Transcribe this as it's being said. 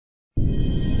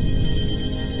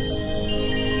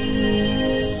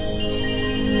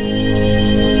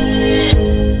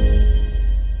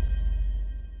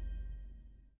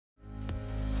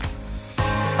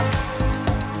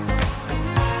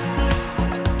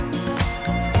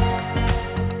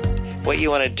what you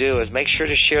want to do is make sure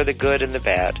to share the good and the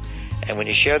bad. And when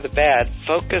you share the bad,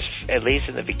 focus, at least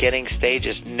in the beginning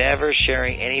stages, never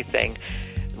sharing anything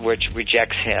which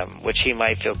rejects him, which he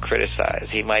might feel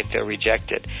criticized, he might feel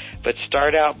rejected. But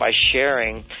start out by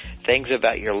sharing things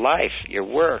about your life, your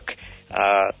work,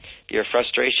 your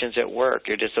frustrations at work,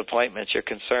 your disappointments, your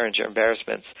concerns, your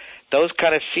embarrassments, those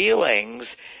kind of feelings,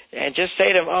 and just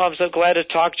say to him, oh, I'm so glad to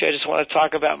talk to you. I just want to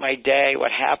talk about my day,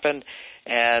 what happened,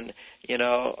 and you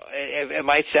know, it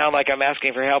might sound like I'm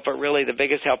asking for help, but really the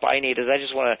biggest help I need is I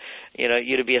just want to,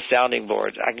 you to be a sounding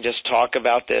board. I can just talk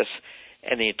about this,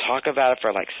 and then you talk about it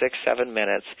for like 6-7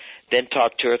 minutes, then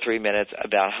talk 2 or 3 minutes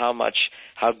about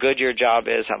how good your job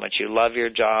is, how much you love your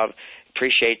job,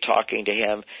 appreciate talking to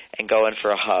him, and go in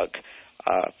for a hug.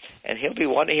 And he'll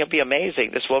be amazing.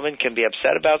 This woman can be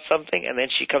upset about something, and then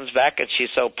she comes back and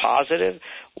she's so positive.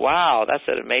 Wow, that's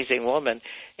an amazing woman.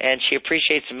 And she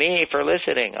appreciates me for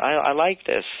listening. I like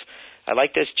this. I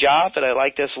like this job, and I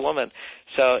like this woman.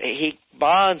 So he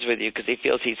bonds with you because he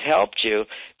feels he's helped you,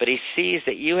 but he sees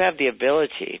that you have the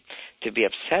ability to be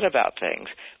upset about things,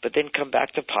 but then come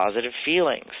back to positive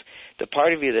feelings. The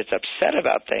part of you that's upset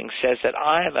about things says that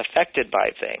I am affected by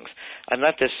things. I'm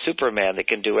not this Superman that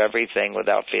can do everything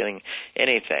without feeling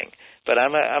anything. But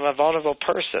I'm a vulnerable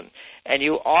person, and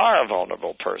you are a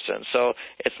vulnerable person. So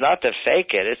it's not to fake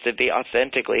it; it's to be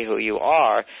authentically who you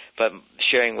are, but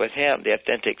sharing with him the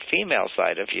authentic female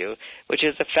side of you, which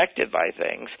is affected by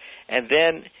things. And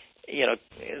then,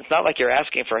 it's not like you're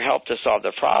asking for help to solve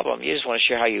the problem. You just want to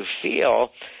share how you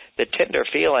feel, the tender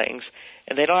feelings,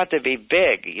 and they don't have to be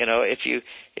big. If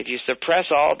you suppress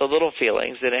all the little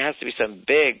feelings, then it has to be some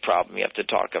big problem you have to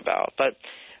talk about. But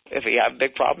if you have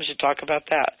big problems, you talk about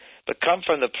that. But come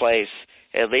from the place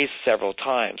at least several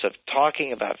times of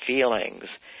talking about feelings,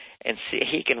 and see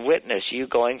he can witness you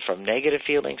going from negative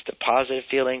feelings to positive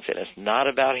feelings, and it's not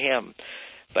about him,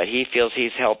 but he feels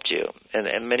he's helped you. And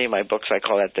in many of my books, I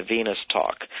call that the Venus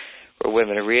talk, where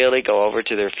women really go over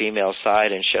to their female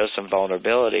side and show some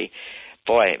vulnerability.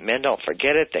 Boy, men don't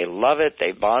forget it. They love it.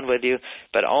 They bond with you,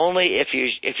 but only if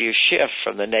you shift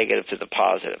from the negative to the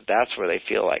positive. That's where they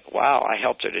feel like, wow, I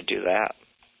helped her to do that.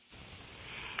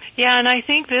 Yeah, and I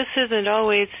think this isn't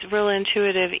always real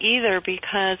intuitive either,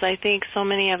 because I think so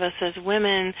many of us as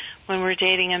women, when we're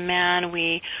dating a man,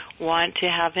 we want to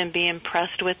have him be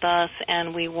impressed with us,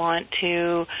 and we want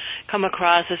to come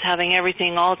across as having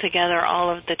everything all together all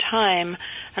of the time.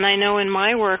 And I know in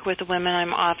my work with women,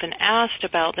 I'm often asked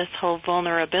about this whole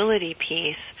vulnerability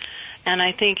piece, and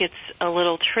I think it's a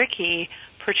little tricky,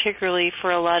 particularly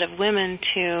for a lot of women,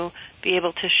 to be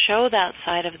able to show that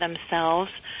side of themselves.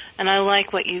 And I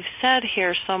like what you've said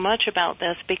here so much about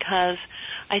this, because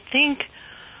I think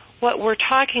what we're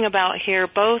talking about here,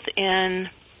 both in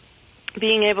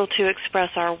being able to express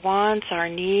our wants, our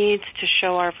needs, to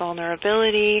show our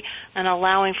vulnerability, and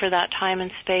allowing for that time and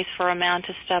space for a man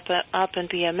to step up and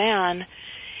be a man,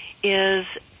 is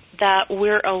that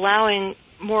we're allowing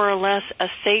more or less a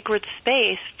sacred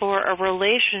space for a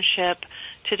relationship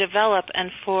to develop,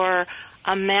 and for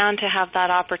a man to have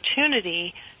that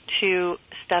opportunity to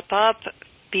step up,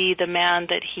 be the man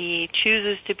that he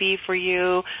chooses to be for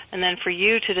you, and then for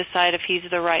you to decide if he's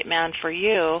the right man for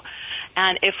you.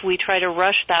 And if we try to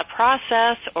rush that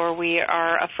process, or we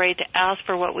are afraid to ask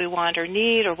for what we want or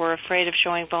need, or we're afraid of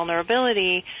showing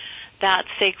vulnerability, that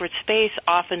sacred space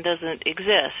often doesn't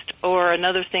exist. Or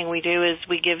another thing we do is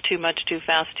we give too much too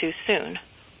fast too soon.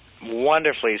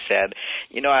 Wonderfully said.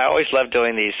 I always love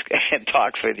doing these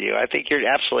talks with you. I think you're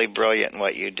absolutely brilliant in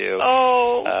what you do.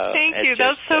 Oh, thank you.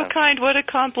 That's so kind. What a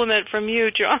compliment from you,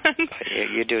 John.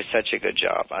 You do such a good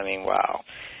job. I mean, wow.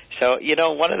 So,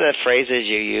 one of the phrases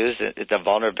you use is the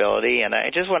vulnerability, and I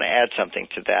just want to add something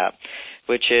to that,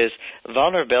 which is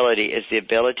vulnerability is the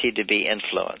ability to be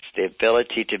influenced, the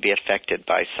ability to be affected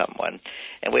by someone.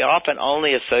 And we often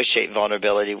only associate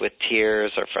vulnerability with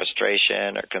tears or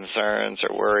frustration or concerns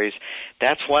or worries.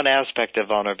 That's one aspect of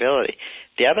vulnerability.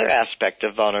 The other aspect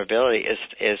of vulnerability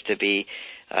is to be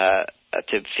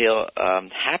to feel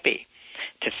happy,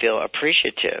 to feel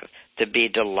appreciative, to be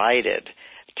delighted,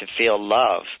 to feel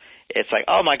love. It's like,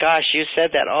 oh my gosh, you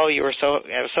said that. Oh,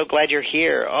 I was so glad you're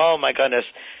here. Oh my goodness,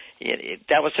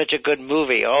 that was such a good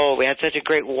movie. Oh, we had such a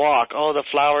great walk. Oh, the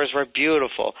flowers were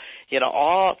beautiful.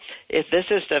 This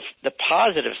is the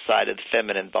positive side of the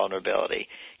feminine vulnerability,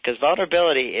 because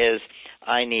vulnerability is,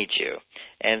 I need you.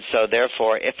 And so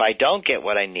therefore, if I don't get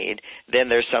what I need, then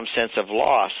there's some sense of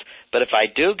loss. But if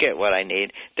I do get what I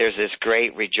need, there's this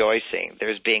great rejoicing.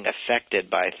 There's being affected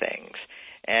by things.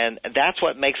 And that's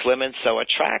what makes women so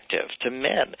attractive to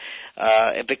men,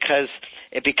 because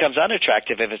it becomes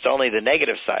unattractive if it's only the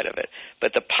negative side of it.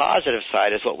 But the positive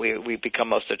side is what we become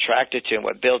most attracted to and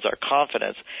what builds our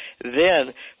confidence.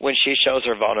 Then when she shows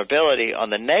her vulnerability on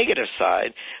the negative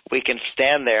side, we can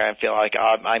stand there and feel like,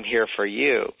 oh, I'm here for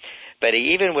you. But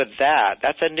even with that,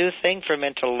 that's a new thing for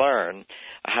men to learn,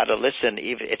 how to listen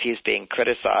even if he's being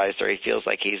criticized or he feels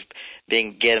like he's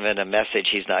being given a message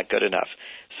he's not good enough.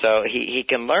 So he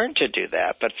can learn to do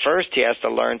that. But first he has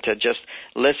to learn to just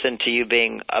listen to you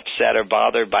being upset or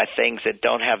bothered by things that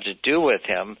don't have to do with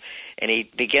him. And he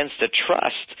begins to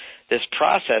trust this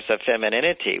process of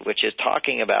femininity, which is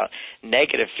talking about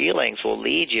negative feelings will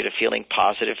lead you to feeling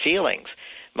positive feelings.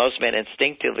 Most men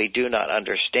instinctively do not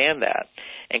understand that.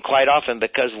 And quite often,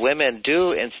 because women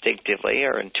do instinctively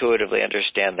or intuitively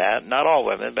understand that, not all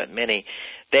women, but many,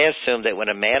 they assume that when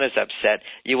a man is upset,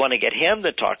 you want to get him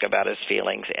to talk about his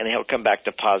feelings, and he'll come back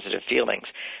to positive feelings.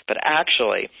 But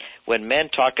actually, when men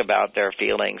talk about their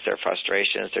feelings, their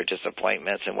frustrations, their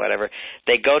disappointments, and whatever,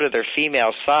 they go to their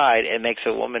female side and makes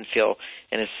a woman feel,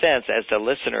 in a sense, as the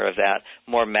listener of that,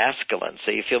 more masculine.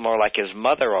 So you feel more like his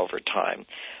mother over time.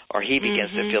 Or he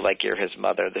begins to feel like you're his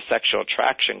mother. The sexual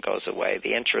attraction goes away.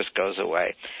 The interest goes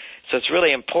away. So it's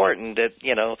really important that,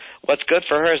 you know, what's good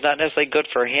for her is not necessarily good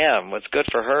for him. What's good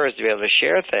for her is to be able to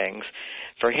share things.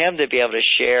 For him to be able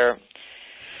to share,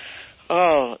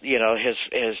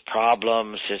 his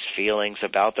problems, his feelings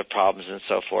about the problems and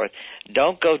so forth.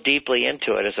 Don't go deeply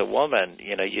into it as a woman.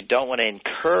 You know, you don't want to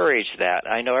encourage that.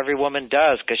 I know every woman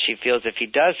does because she feels if he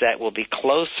does that, we'll be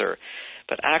closer.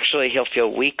 But actually, he'll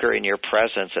feel weaker in your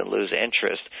presence and lose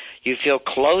interest. You feel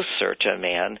closer to a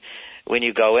man when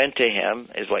you go into him,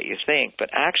 is what you think. But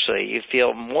actually, you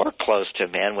feel more close to a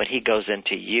man when he goes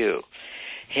into you.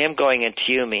 Him going into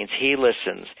you means he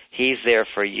listens. He's there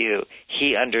for you.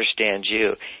 He understands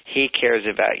you. He cares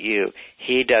about you.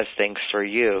 He does things for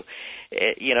you.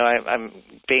 I'm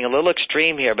being a little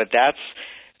extreme here, but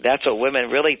that's what women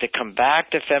really, to come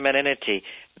back to femininity,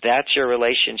 that's your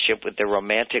relationship with the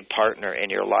romantic partner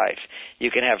in your life. You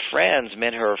can have friends,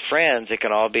 men who are friends. It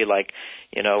can all be like,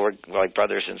 we're like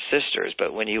brothers and sisters.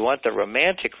 But when you want the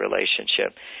romantic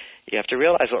relationship, you have to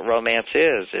realize what romance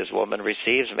is woman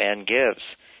receives, man gives.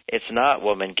 It's not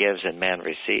woman gives and man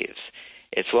receives.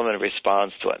 It's woman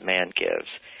responds to what man gives.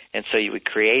 And so you would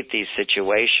create these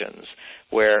situations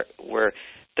where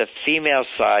the female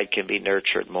side can be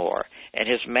nurtured more, and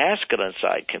his masculine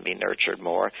side can be nurtured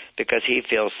more because he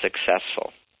feels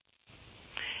successful.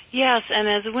 Yes, and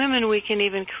as women, we can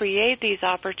even create these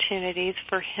opportunities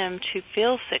for him to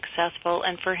feel successful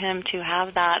and for him to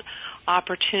have that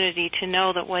opportunity to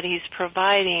know that what he's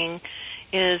providing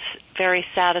is very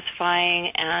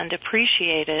satisfying and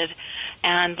appreciated.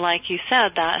 And like you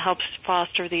said, that helps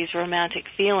foster these romantic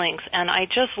feelings. And I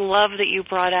just love that you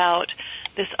brought out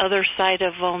this other side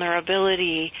of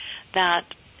vulnerability, that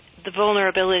the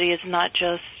vulnerability is not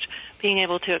just being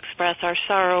able to express our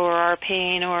sorrow or our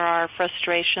pain or our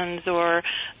frustrations or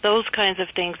those kinds of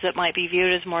things that might be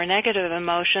viewed as more negative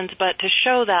emotions, but to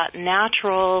show that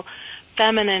natural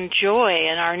feminine joy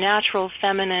and our natural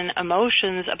feminine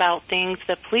emotions about things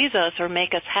that please us or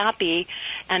make us happy.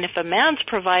 And if a man's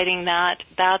providing that,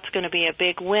 that's going to be a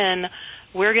big win.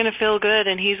 We're going to feel good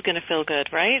and he's going to feel good,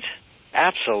 right?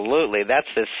 Absolutely. That's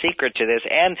the secret to this.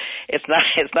 And it's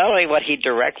not only what he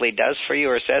directly does for you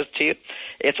or says to you,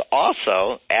 it's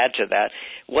also, add to that,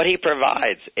 what he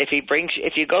provides. If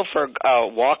you go for a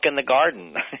walk in the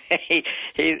garden,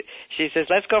 she says,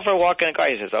 let's go for a walk in the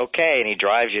garden. He says, okay, and he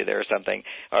drives you there or something,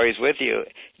 or he's with you.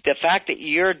 The fact that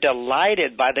you're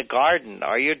delighted by the garden,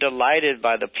 or you're delighted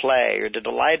by the play, or you're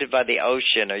delighted by the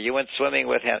ocean, or you went swimming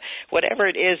with him, whatever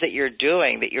it is that you're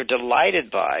doing that you're delighted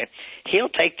by,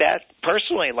 he'll take that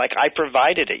personally, like I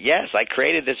provided it. Yes, I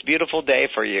created this beautiful day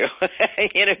for you.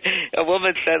 A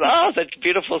woman says, oh, such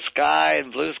beautiful sky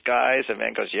and blue skies. And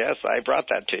man goes, yes, I brought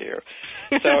that to you.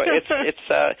 So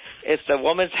it's the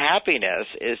woman's happiness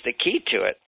is the key to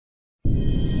it.